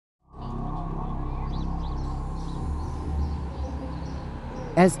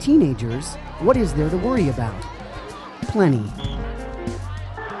As teenagers, what is there to worry about? Plenty.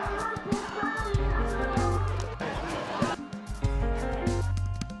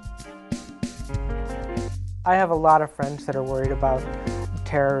 I have a lot of friends that are worried about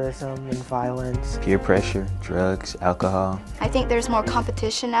terrorism and violence. Peer pressure, drugs, alcohol. I think there's more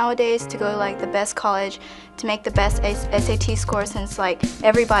competition nowadays to go to like the best college, to make the best SAT score, since like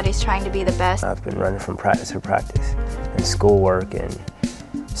everybody's trying to be the best. I've been running from practice to practice, and schoolwork and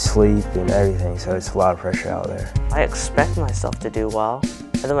sleep and everything, so it's a lot of pressure out there. I expect myself to do well.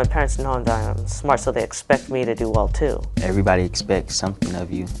 And then my parents know that I'm smart, so they expect me to do well too. Everybody expects something of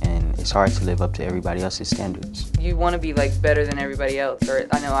you, and it's hard to live up to everybody else's standards. You want to be like better than everybody else, or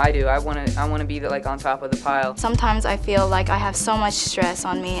I know I do. I want to be like on top of the pile. Sometimes I feel like I have so much stress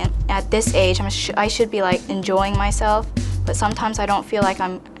on me, and at this age I should be like enjoying myself, but sometimes I don't feel like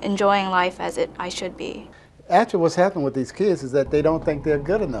I'm enjoying life as I should be. Actually, what's happening with these kids is that they don't think they're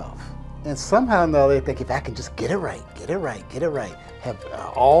good enough. And somehow or another, they think if I can just get it right, have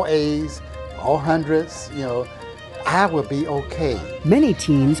all A's, all hundreds, I will be okay. Many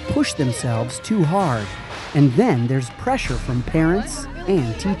teens push themselves too hard, and then there's pressure from parents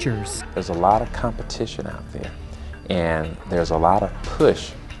and teachers. There's a lot of competition out there, and there's a lot of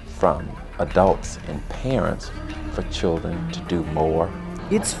push from adults and parents for children to do more.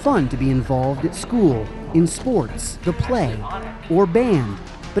 It's fun to be involved at school, in sports, the play, or band,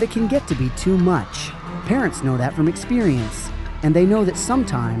 but it can get to be too much. Parents know that from experience, and they know that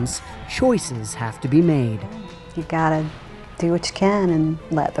sometimes choices have to be made. You gotta do what you can and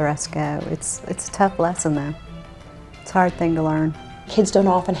let the rest go. It's a tough lesson though. It's a hard thing to learn. Kids don't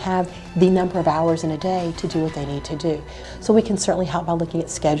often have the number of hours in a day to do what they need to do. So we can certainly help by looking at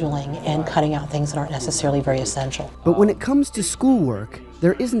scheduling and cutting out things that aren't necessarily very essential. But when it comes to schoolwork,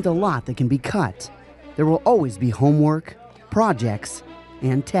 there isn't a lot that can be cut. There will always be homework, projects,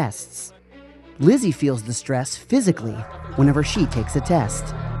 and tests. Lizzie feels the stress physically whenever she takes a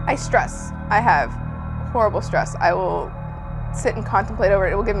test. I stress. I have horrible stress. I will sit and contemplate over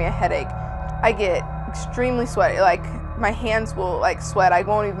it. It will give me a headache. I get extremely sweaty. Like my hands will like sweat. I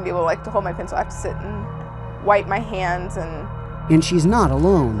won't even be able to hold my pencil. I have to sit and wipe my hands. And she's not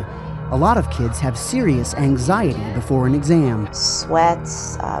alone. A lot of kids have serious anxiety before an exam.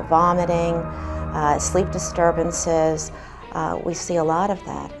 Sweats, vomiting, sleep disturbances. We see a lot of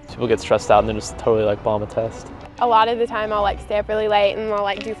that. People get stressed out and then just totally bomb a test. A lot of the time I'll stay up really late and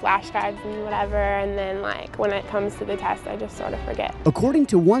I'll do flashcards and whatever, and then when it comes to the test I just sort of forget. According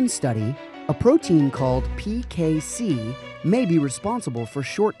to one study, a protein called PKC may be responsible for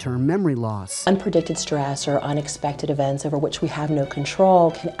short-term memory loss. Unpredicted stress or unexpected events over which we have no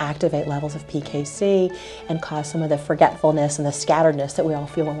control can activate levels of PKC and cause some of the forgetfulness and the scatteredness that we all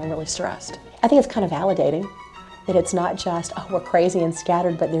feel when we're really stressed. I think it's kind of validating that it's not just, oh, we're crazy and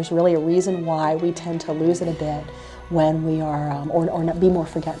scattered, but there's really a reason why we tend to lose it a bit when we are, or be more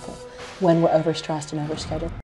forgetful when we're overstressed and overscheduled.